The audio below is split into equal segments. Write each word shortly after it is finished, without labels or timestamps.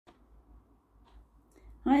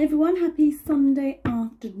Hi everyone, happy Sunday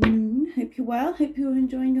afternoon. Hope you're well, hope you're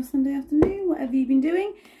enjoying your Sunday afternoon, whatever you've been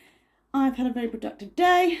doing. I've had a very productive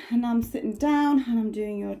day and I'm sitting down and I'm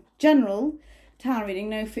doing your general tarot reading.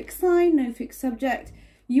 No fixed sign, no fixed subject.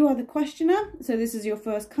 You are the questioner, so this is your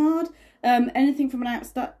first card. Anything from an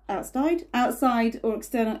outside or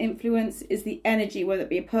external influence is the energy, whether it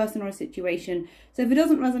be a person or a situation. So if it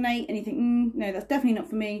doesn't resonate and you think, no, that's definitely not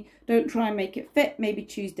for me, don't try and make it fit. Maybe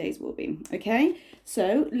Tuesdays will be, okay?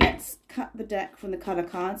 So let's cut the deck from the colour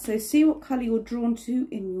cards. So see what colour you're drawn to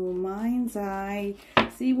in your mind's eye.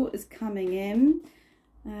 See what is coming in.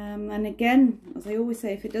 And again, as I always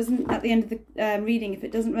say, if it doesn't, at the end of the reading, if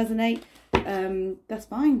it doesn't resonate, that's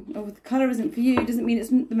fine. Or if the colour isn't for you, it doesn't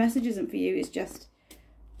mean the message isn't for you. It's just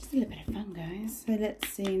a little bit of fun, guys. So let's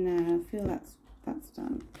see now. I feel that's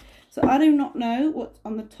done. So I do not know what's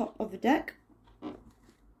on the top of the deck.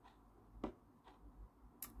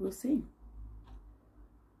 We'll see.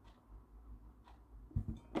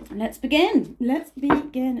 Let's begin. Let's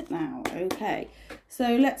begin now. Okay.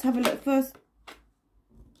 So let's have a look first.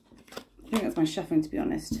 I think that's my shuffling, to be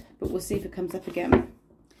honest, but we'll see if it comes up again.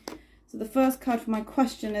 So the first card for my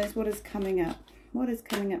question is, what is coming up? What is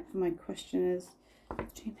coming up for my questioners?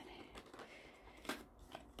 2 minutes.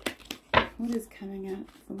 What is coming up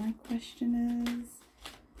for my questioners?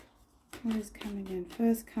 What is coming in?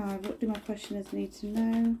 First card, what do my questioners need to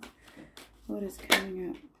know? What is coming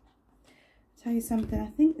up? I'll tell you something, I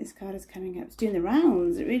think this card is coming up. It's doing the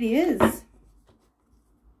rounds, it really is.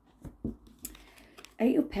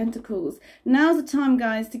 8 of Pentacles. Now's the time,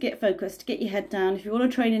 guys, to get focused, to get your head down. If you want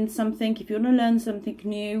to train in something, if you want to learn something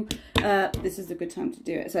new, this is a good time to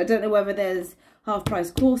do it. So I don't know whether there's half-price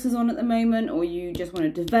courses on at the moment or you just want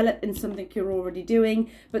to develop in something you're already doing,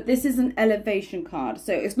 but this is an elevation card.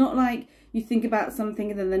 So it's not like you think about something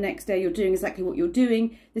and then the next day you're doing exactly what you're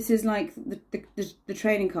doing. This is like the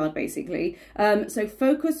training card, basically. So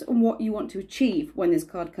focus on what you want to achieve when this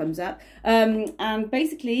card comes up. And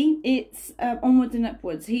basically it's onwards and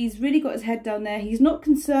upwards. He's really got his head down there. He's not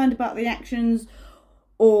concerned about the actions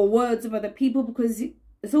or words of other people because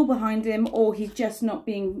it's all behind him, or he's just not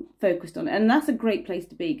being focused on it. And that's a great place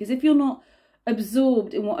to be, because if you're not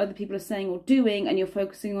absorbed in what other people are saying or doing and you're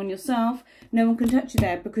focusing on yourself, no one can touch you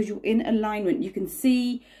there because you're in alignment. You can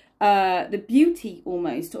see the beauty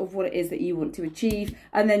almost of what it is that you want to achieve,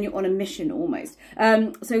 and then you're on a mission almost.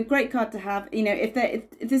 So great card to have. You know, if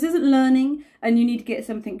this isn't learning and you need to get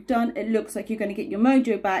something done, it looks like you're going to get your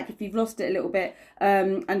mojo back if you've lost it a little bit,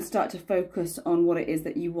 and start to focus on what it is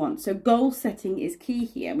that you want. So goal setting is key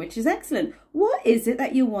here, which is excellent. What is it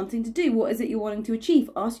that you're wanting to do? What is it you're wanting to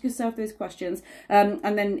achieve? Ask yourself those questions, and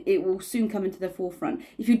then it will soon come into the forefront.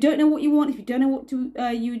 If you don't know what you want, if you don't know what to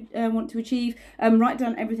want to achieve, write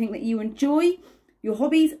down everything that you enjoy, your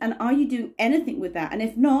hobbies, and are you doing anything with that? And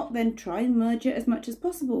if not, then try and merge it as much as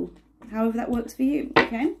possible, however that works for you.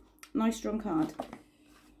 Okay, nice strong card.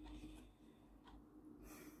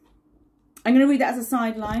 I'm going to read that as a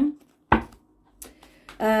sideline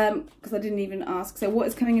because I didn't even ask. So what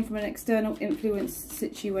is coming in from an external influence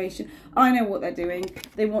situation? I know what they're doing.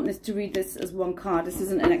 They want this to read this as one card. This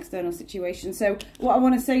isn't an external situation. So what I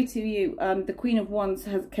want to say to you, the Queen of Wands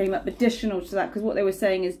came up additional to that, because what they were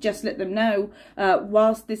saying is just let them know,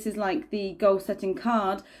 whilst this is like the goal setting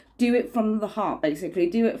card, do it from the heart, basically.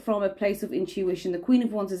 Do it from a place of intuition. The Queen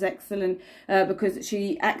of Wands is excellent because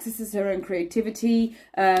she accesses her own creativity.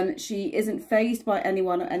 She isn't fazed by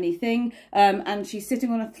anyone or anything. And she's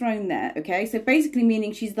sitting on a throne there, okay? So basically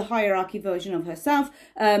meaning she's the hierarchy version of herself.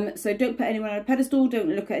 So don't put anyone on a pedestal. Don't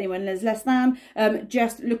look at anyone as less than.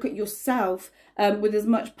 Just look at yourself with as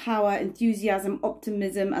much power, enthusiasm,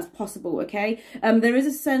 optimism as possible, okay? There is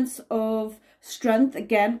a sense of strength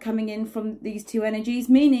again coming in from these two energies,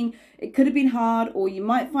 meaning it could have been hard, or you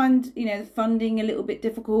might find, you know, the funding a little bit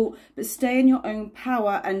difficult, but stay in your own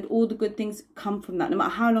power and all the good things come from that, no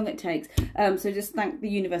matter how long it takes. So just thank the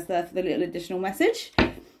universe there for the little additional message,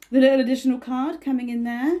 the little additional card coming in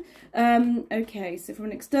there. Okay, so from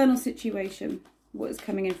an external situation, what is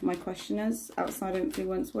coming in for my questioners? Outside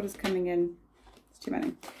influence, what is coming in? It's too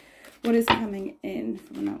many. What is coming in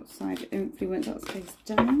from an outside influence? That's face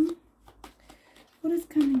down. What is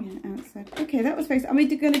coming in outside? Okay, that was face. Are we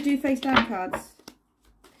going to do face down cards?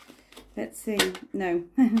 Let's see. No.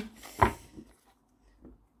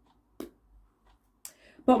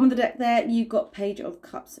 Bottom of the deck there, you've got Page of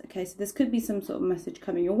Cups. Okay, so this could be some sort of message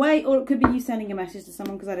coming your way, or it could be you sending a message to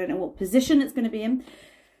someone, because I don't know what position it's going to be in.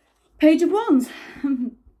 Page of Wands.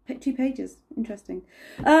 2 pages. Interesting.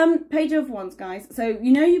 Page of Wands, guys. So,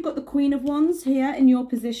 you know you've got the Queen of Wands here in your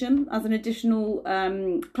position as an additional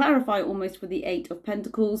clarifier almost for the 8 of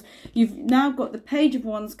Pentacles. You've now got the Page of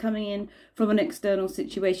Wands coming in from an external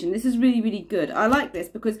situation. This is really, really good. I like this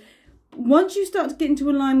because once you start to get into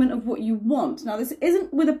alignment of what you want, now this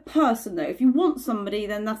isn't with a person though. If you want somebody,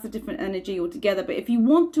 then that's a different energy altogether. But if you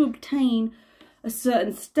want to obtain a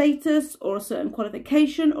certain status or a certain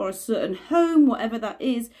qualification or a certain home, whatever that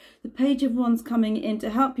is, the Page of Wands coming in to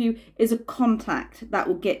help you is a contact that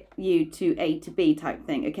will get you to A to B type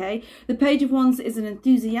thing, okay? The Page of Wands is an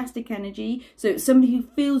enthusiastic energy, so it's somebody who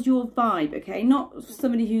feels your vibe, okay? Not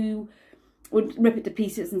somebody who would rip it to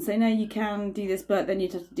pieces and say, no, you can do this, but then you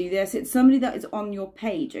have to do this. It's somebody that is on your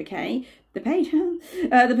page, okay? The page,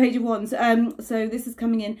 the Page of Wands. So this is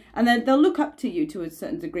coming in, and then they'll look up to you to a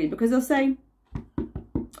certain degree because they'll say,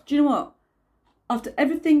 do you know what? After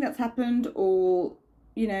everything that's happened, or,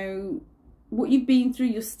 you know, what you've been through,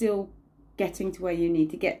 you're still getting to where you need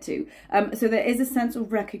to get to. So there is a sense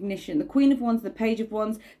of recognition. The Queen of Wands, the Page of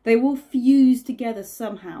Wands, they will fuse together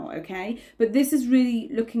somehow, okay? But this is really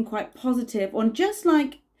looking quite positive on just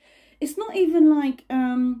like, it's not even like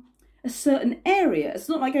a certain area. It's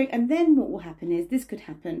not like going, and then what will happen is this could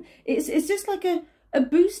happen. It's just like a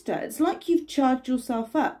booster. It's like you've charged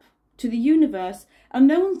yourself up to the universe, and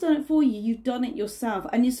no one's done it for you. You've done it yourself,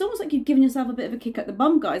 and it's almost like you've given yourself a bit of a kick at the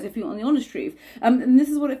bum, guys, if you want the honest truth. And this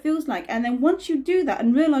is what it feels like. And then once you do that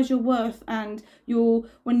and realize your worth, and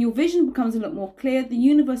when your vision becomes a lot more clear, the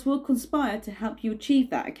universe will conspire to help you achieve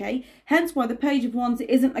that, okay? Hence why the Page of Wands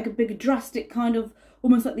isn't like a big drastic kind of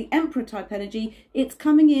almost like the Emperor type energy. It's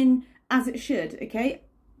coming in as it should, okay?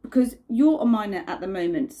 Because you're a minor at the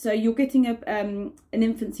moment, so you're getting an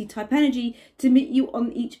infancy type energy to meet you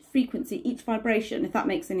on each frequency, each vibration, if that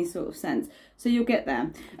makes any sort of sense. So you'll get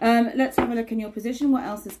there. Let's have a look in your position. What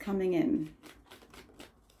else is coming in?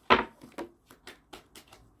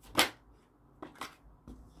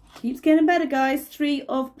 Keeps getting better, guys. 3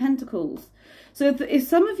 of Pentacles. So if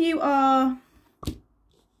some of you are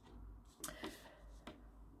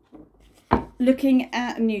looking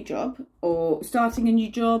at a new job or starting a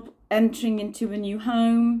new job, entering into a new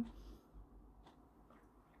home,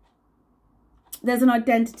 there's an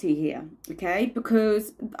identity here, okay?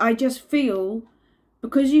 Because I just feel,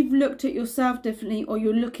 because you've looked at yourself differently, or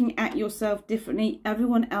you're looking at yourself differently,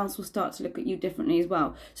 everyone else will start to look at you differently as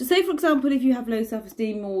well. So say, for example, if you have low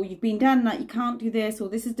self-esteem, or you've been down that you can't do this, or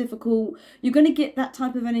this is difficult, you're going to get that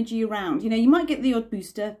type of energy around. You know, you might get the odd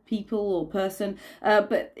booster, people or person,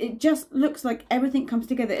 but it just looks like everything comes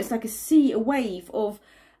together. It's like a sea, a wave of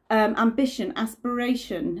ambition,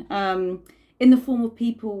 aspiration, in the form of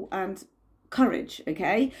people and courage,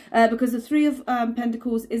 okay? Because the 3 of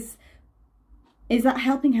Pentacles is that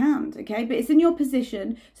helping hand, okay? But it's in your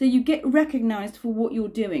position, so you get recognized for what you're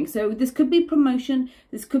doing. So this could be promotion,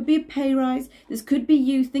 this could be a pay rise, this could be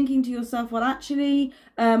you thinking to yourself, well, actually,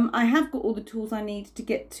 I have got all the tools I need to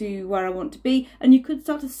get to where I want to be. And you could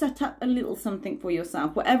start to set up a little something for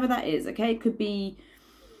yourself, whatever that is, okay? It could be,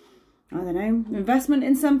 I don't know, investment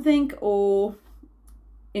in something, or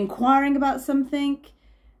inquiring about something,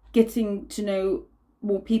 getting to know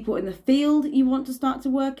more people in the field you want to start to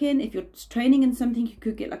work in. If you're training in something, you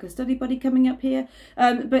could get like a study buddy coming up here.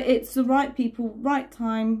 But it's the right people, right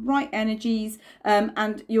time, right energies,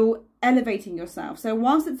 and you're elevating yourself. So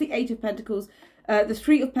whilst it's the 8 of Pentacles, the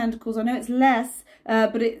 3 of Pentacles, I know it's less,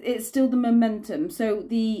 but it's still the momentum. So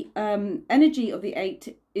the energy of the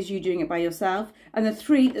 8 is you doing it by yourself, and the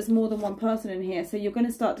 3, there's more than one person in here. So you're going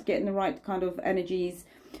to start to get in the right kind of energies,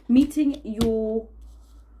 meeting your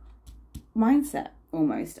mindset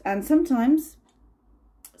almost. And sometimes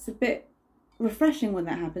it's a bit refreshing when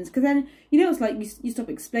that happens, because then, you know, it's like you stop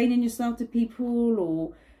explaining yourself to people,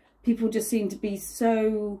 or people just seem to be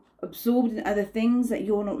so absorbed in other things that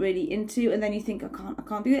you're not really into, and then you think, I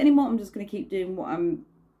can't do it anymore, I'm just going to keep doing what I'm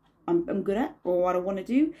good at, or what I want to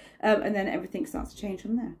do, and then everything starts to change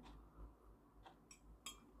from there.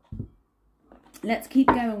 Let's keep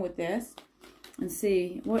going with this and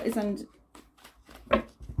see what is under.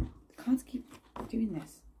 Cards keep doing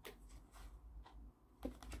this.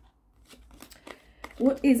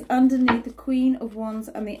 What is underneath the Queen of Wands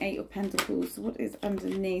and the 8 of Pentacles? What is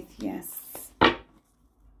underneath? Yes.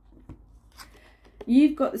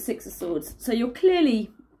 You've got the 6 of Swords. So you're clearly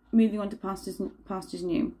moving on to pastures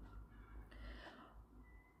new.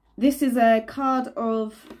 This is a card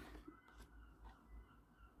of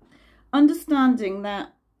understanding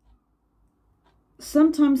that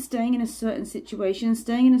sometimes staying in a certain situation,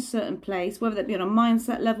 staying in a certain place, whether that be on a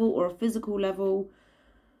mindset level or a physical level,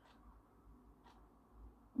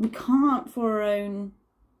 we can't for our own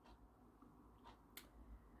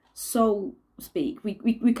soul speak.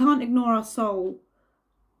 We can't ignore our soul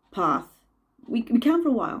path. We can for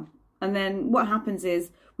a while. And then what happens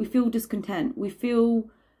is we feel discontent. We feel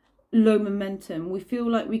low momentum. We feel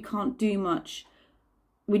like we can't do much.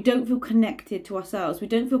 We don't feel connected to ourselves. We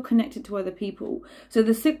don't feel connected to other people. So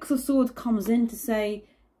the Six of Swords comes in to say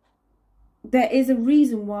there is a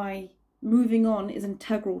reason why moving on is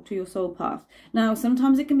integral to your soul path. Now,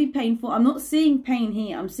 sometimes it can be painful. I'm not seeing pain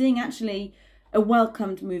here. I'm seeing actually a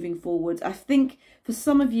welcomed moving forward. I think for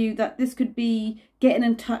some of you that this could be getting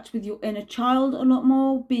in touch with your inner child a lot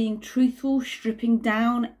more, being truthful, stripping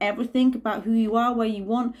down everything about who you are, where you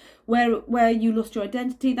want, where you lost your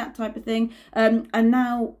identity, that type of thing, and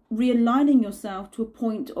now realigning yourself to a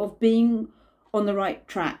point of being on the right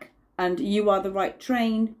track, and you are the right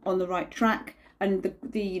train on the right track, and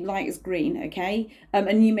the light is green, okay?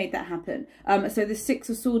 And you made that happen. So the Six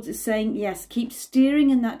of Swords is saying, yes, keep steering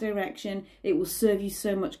in that direction. It will serve you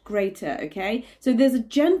so much greater, okay? So there's a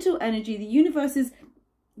gentle energy. The universe is,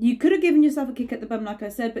 you could have given yourself a kick at the bum, like I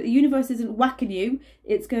said, but the universe isn't whacking you.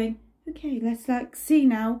 It's going, okay, let's like see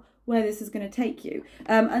now where this is going to take you.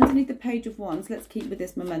 Underneath the Page of Wands, let's keep with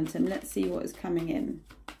this momentum. Let's see what is coming in.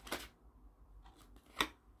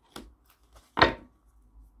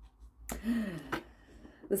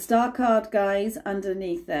 The Star card, guys,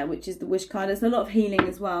 underneath there, which is the Wish card. There's a lot of healing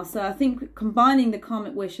as well. So I think combining the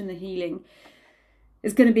Karmic Wish and the healing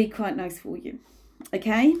is going to be quite nice for you.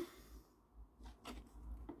 Okay?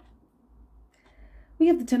 We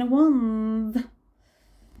have the Ten of Wands.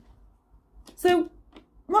 So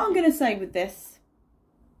what I'm going to say with this,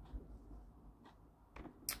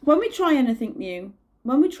 when we try anything new,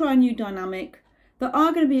 when we try a new dynamic, there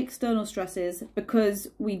are going to be external stresses because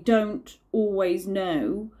we don't always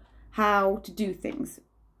know how to do things.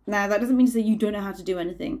 Now, that doesn't mean to say you don't know how to do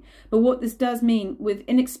anything. But what this does mean with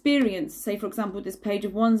inexperience, say, for example, with this Page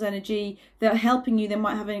of Wands energy, they're helping you. They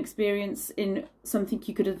might have an experience in something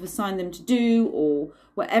you could have assigned them to do or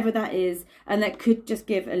whatever that is. And that could just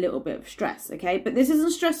give a little bit of stress, okay? But this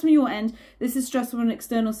isn't stress from your end. This is stress from an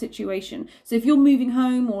external situation. So if you're moving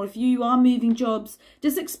home or if you are moving jobs,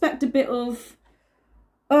 just expect a bit of,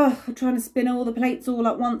 oh, I'm trying to spin all the plates all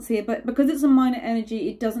at once here, but because it's a minor energy,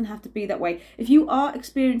 it doesn't have to be that way. If you are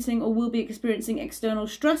experiencing or will be experiencing external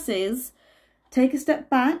stresses, take a step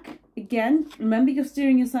back. Again, remember you're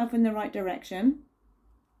steering yourself in the right direction.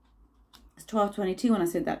 It's 12:22 when I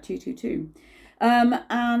said that, 222.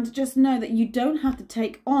 And just know that you don't have to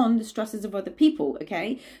take on the stresses of other people,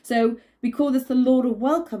 okay? So we call this the Lord of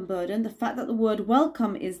Welcome burden. The fact that the word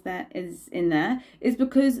welcome is in there is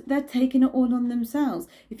because they're taking it all on themselves.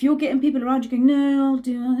 If you're getting people around you going, no,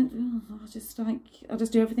 I'll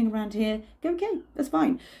just do everything around here, go, okay, that's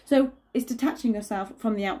fine. So it's detaching yourself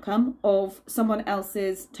from the outcome of someone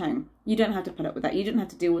else's tone. You don't have to put up with that. You don't have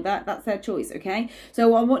to deal with that. That's their choice, okay?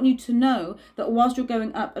 So I want you to know that whilst you're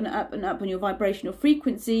going up and up and up on your vibrational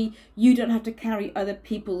frequency, you don't have to carry other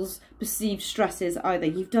people's perceived stresses either.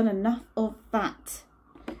 You've done enough of that.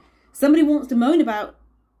 Somebody wants to moan about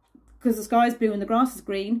because the sky's blue and the grass is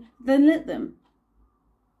green, then let them.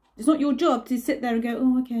 It's not your job to sit there and go,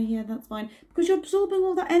 oh, okay, yeah, that's fine. Because you're absorbing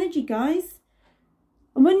all that energy, guys.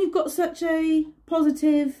 And when you've got such a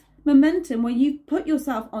positive momentum where you've put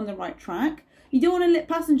yourself on the right track, you don't want to let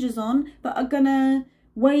passengers on that are going to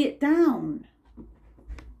weigh it down.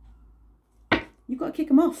 You've got to kick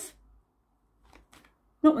them off.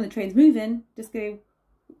 Not when the train's moving. Just go,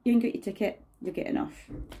 you can get your ticket, you're getting off.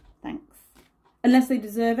 Thanks. Unless they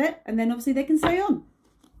deserve it, and then obviously they can stay on.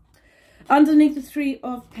 Underneath the Three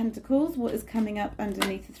of Pentacles, what is coming up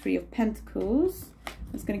underneath the Three of Pentacles?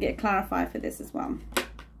 I'm just going to get a clarifier for this as well.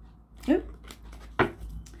 Oh.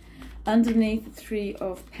 Underneath the Three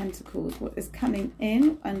of Pentacles, what is coming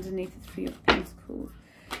in underneath the Three of Pentacles?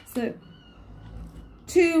 So,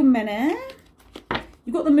 2 minutes.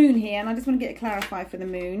 You've got the Moon here, and I just want to get a clarifier for the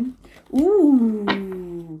Moon.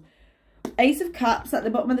 Ooh. Ace of Cups at the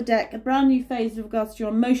bottom of the deck. A brand new phase with regards to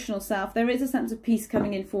your emotional self. There is a sense of peace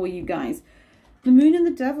coming in for you guys. The Moon and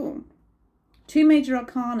the Devil. 2 major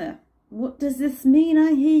arcana. What does this mean,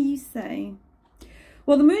 I hear you say?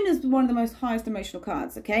 Well, the Moon is one of the most highest emotional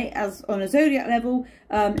cards, okay? As on a zodiac level,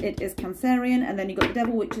 it is Cancerian, and then you've got the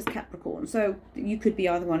Devil, which is Capricorn. So you could be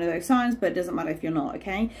either one of those signs, but it doesn't matter if you're not,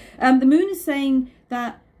 okay? The Moon is saying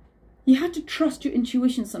that you have to trust your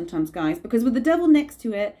intuition sometimes, guys, because with the Devil next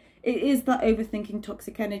to it, it is that overthinking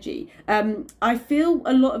toxic energy. I feel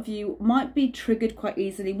a lot of you might be triggered quite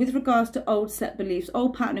easily with regards to old set beliefs,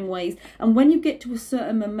 old patterning ways. And when you get to a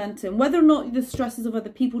certain momentum, whether or not the stresses of other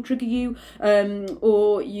people trigger you,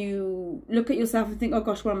 or you look at yourself and think, oh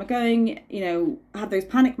gosh, where am I going? You know, have those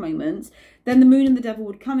panic moments, then the moon and the devil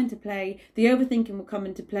would come into play, the overthinking will come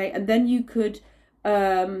into play, and then you could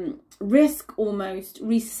risk almost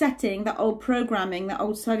resetting that old programming, that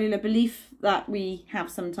old cellular belief that we have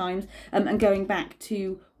sometimes, and going back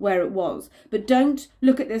to where it was. But don't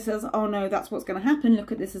look at this as, oh no, that's what's going to happen.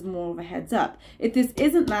 Look at this as more of a heads up. If this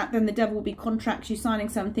isn't that, then the devil will be contracts, you signing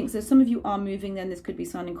something. So some of you are moving, then this could be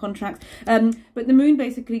signing contracts. But the moon,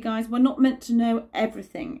 basically, guys, we're not meant to know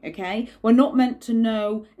everything, okay? We're not meant to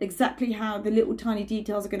know exactly how the little tiny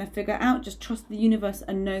details are going to figure out. Just trust the universe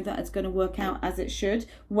and know that it's going to work out as it should,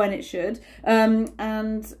 when it should.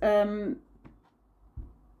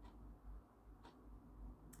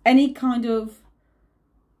 Any kind of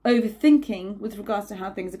overthinking with regards to how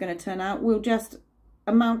things are going to turn out will just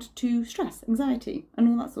amount to stress, anxiety, and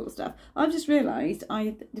all that sort of stuff. I've just realised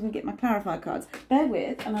I didn't get my clarifier cards. Bear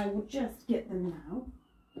with, and I will just get them now.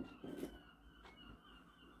 Here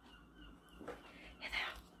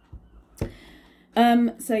they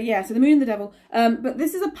are. So yeah, so the moon and the devil. But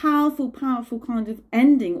this is a powerful, powerful kind of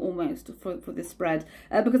ending almost for this spread,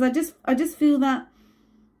 because I just feel that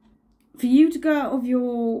for you to go out of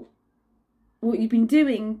what you've been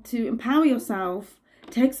doing to empower yourself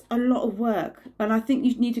takes a lot of work, and I think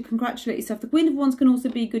you need to congratulate yourself. The Queen of Wands can also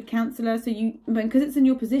be a good counsellor, so because it's in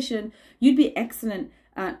your position, you'd be excellent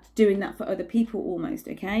at doing that for other people almost,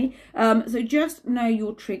 okay? So just know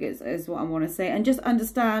your triggers is what I want to say, and just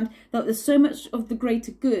understand that there's so much of the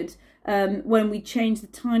greater good when we change the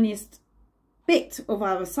tiniest bit of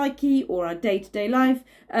our psyche or our day-to-day life.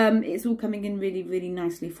 It's all coming in really, really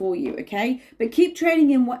nicely for you, okay? But keep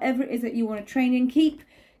training in whatever it is that you want to train in. Keep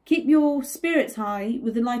your spirits high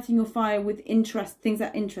with the lighting your fire with things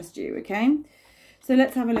that interest you, okay? So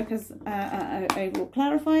let's have a look as overall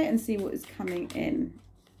clarify and see what is coming in.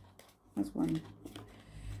 That's one.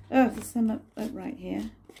 Oh, there's some up right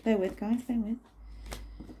here. Bear with, guys, bear with.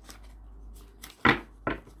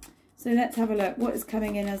 So let's have a look. What is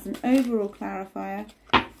coming in as an overall clarifier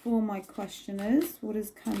for my questioners? What is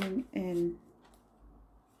coming in?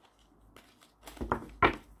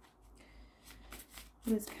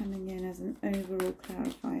 What is coming in as an overall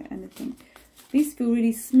clarifier? Anything? These feel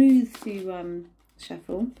really smooth to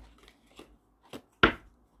shuffle. Look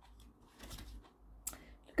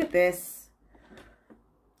at this.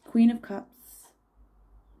 Queen of Cups.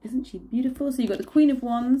 Isn't she beautiful? So you've got the Queen of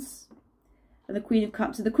Wands and the Queen of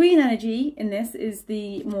Cups. So the Queen energy in this is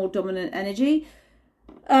the more dominant energy.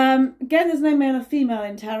 Again, there's no male or female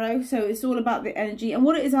in tarot, so it's all about the energy. And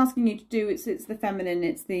what it is asking you to do, it's the feminine,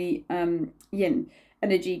 it's the yin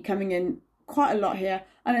energy coming in quite a lot here.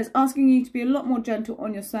 And it's asking you to be a lot more gentle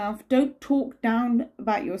on yourself. Don't talk down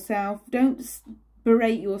about yourself. Don't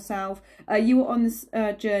berate yourself. You are on this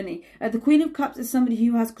journey. The Queen of Cups is somebody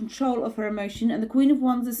who has control of her emotion, and the Queen of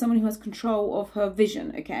Wands is someone who has control of her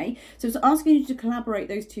vision, okay? So it's asking you to collaborate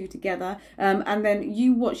those two together, and then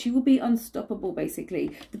you will be unstoppable,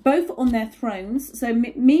 basically. Both on their thrones, so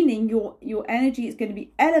meaning your energy is going to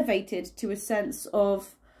be elevated to a sense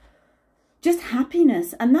of just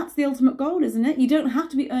happiness, and that's the ultimate goal, isn't it? You don't have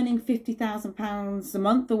to be earning £50,000 a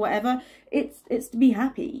month or whatever. It's to be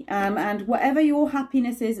happy, and whatever your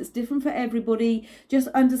happiness is, it's different for everybody. Just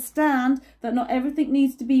understand that not everything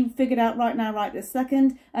needs to be figured out right now, right this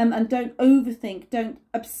second, and don't overthink, don't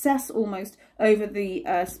obsess almost over the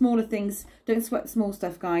smaller things. Don't sweat the small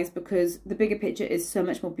stuff, guys, because the bigger picture is so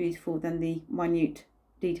much more beautiful than the minute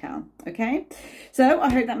detail, okay? So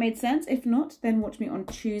I hope that made sense. If not, then watch me on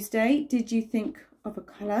Tuesday. Did you think of a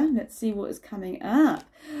colour? Let's see what is coming up.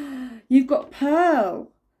 You've got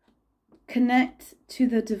Pearl. Connect to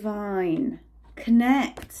the divine.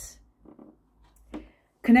 Connect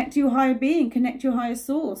to your higher being. Connect to your higher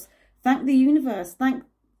source. Thank the universe.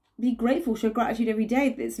 Be grateful, show gratitude every day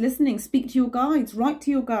that it's listening. Speak to your guides, write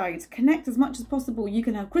to your guides, connect as much as possible. You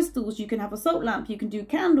can have crystals, you can have a salt lamp, you can do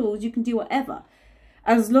candles, you can do whatever.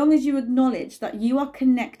 As long as you acknowledge that you are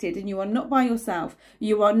connected and you are not by yourself,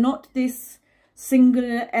 you are not this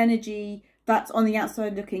singular energy that's on the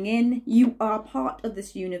outside looking in, you are part of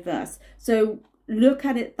this universe. So look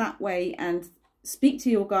at it that way and speak to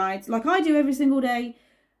your guides like I do every single day,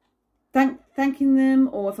 thanking them,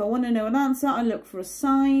 or if I want to know an answer, I look for a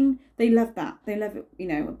sign. They love that. They love it, you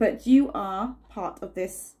know, but you are part of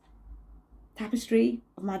this tapestry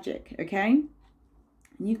of magic, okay?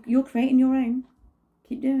 You're creating your own.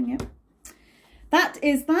 Keep doing it. that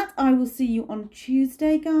is that. I will see you on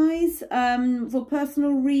Tuesday, guys. For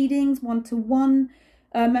personal readings, 1-to-1,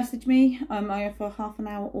 message me. I offer half an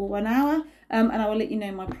hour or 1 hour, and I will let you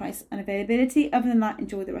know my price and availability. Other than that,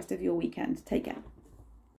 enjoy the rest of your weekend. Take care.